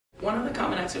One of the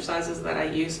common exercises that I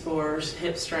use for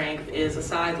hip strength is a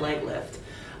side leg lift.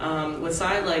 With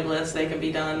side leg lifts, they can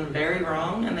be done very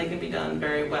wrong and they can be done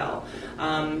very well.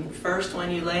 First, when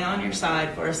you lay on your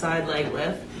side for a side leg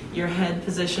lift, your head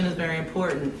position is very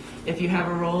important. If you have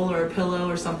a roll or a pillow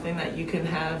or something that you can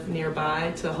have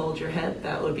nearby to hold your head,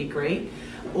 that would be great.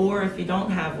 Or if you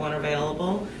don't have one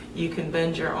available, you can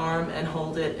bend your arm and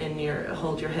hold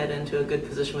your head into a good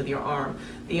position with your arm.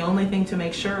 The only thing to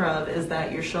make sure of is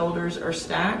that your shoulders are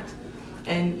stacked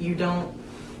and you don't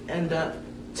end up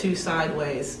too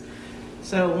sideways.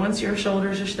 So once your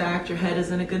shoulders are stacked, your head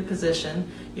is in a good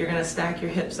position, you're going to stack your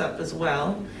hips up as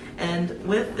well. And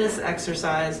with this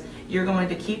exercise, you're going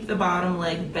to keep the bottom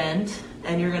leg bent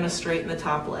and you're going to straighten the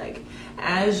top leg.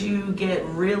 As you get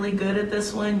really good at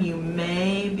this one, you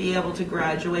may be able to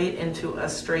graduate into a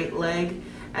straight leg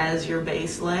as your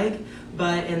base leg,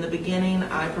 but in the beginning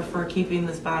I prefer keeping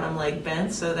this bottom leg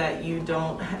bent so that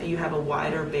you have a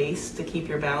wider base to keep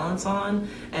your balance on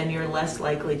and you're less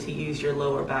likely to use your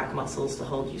lower back muscles to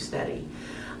hold you steady.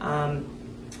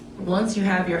 Once you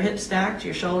have your hips stacked,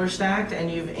 your shoulders stacked, and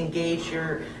you've engaged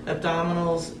your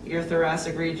abdominals, your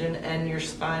thoracic region, and your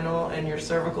spinal and your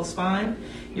cervical spine,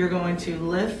 you're going to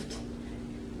lift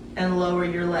and lower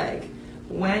your leg.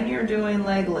 When you're doing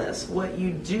leg lifts, what you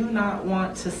do not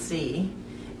want to see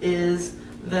is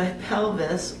the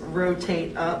pelvis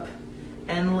rotate up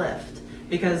and lift,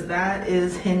 because that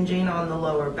is hinging on the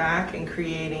lower back and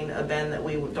creating a bend that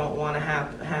we don't want to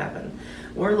happen.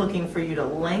 We're looking for you to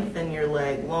lengthen your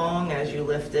leg long as you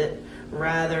lift it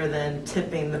rather than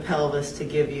tipping the pelvis to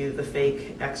give you the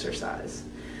fake exercise.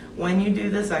 When you do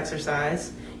this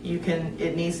exercise,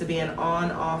 it needs to be an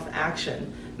on-off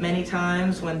action. Many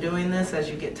times when doing this, as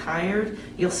you get tired,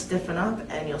 you'll stiffen up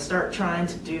and you'll start trying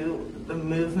to do the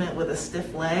movement with a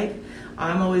stiff leg.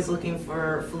 I'm always looking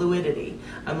for fluidity.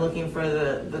 I'm looking for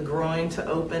the groin to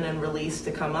open and release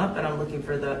to come up, and I'm looking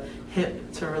for the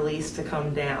hip to release to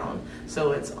come down.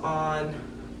 So it's on,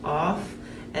 off,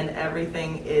 and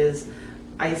everything is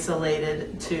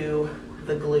isolated to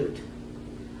the glute.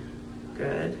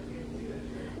 Good.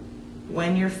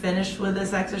 When you're finished with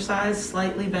this exercise,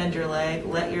 slightly bend your leg,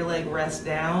 let your leg rest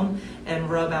down, and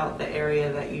rub out the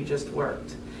area that you just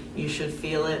worked. You should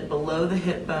feel it below the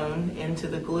hip bone, into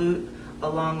the glute,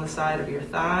 along the side of your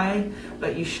thigh,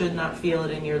 but you should not feel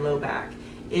it in your low back.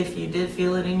 If you did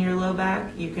feel it in your low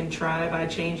back, you can try by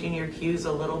changing your cues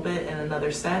a little bit in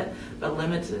another set, but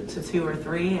limit it to 2 or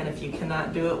 3, and if you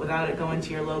cannot do it without it going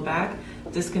to your low back,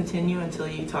 discontinue until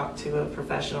you talk to a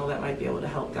professional that might be able to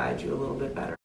help guide you a little bit better.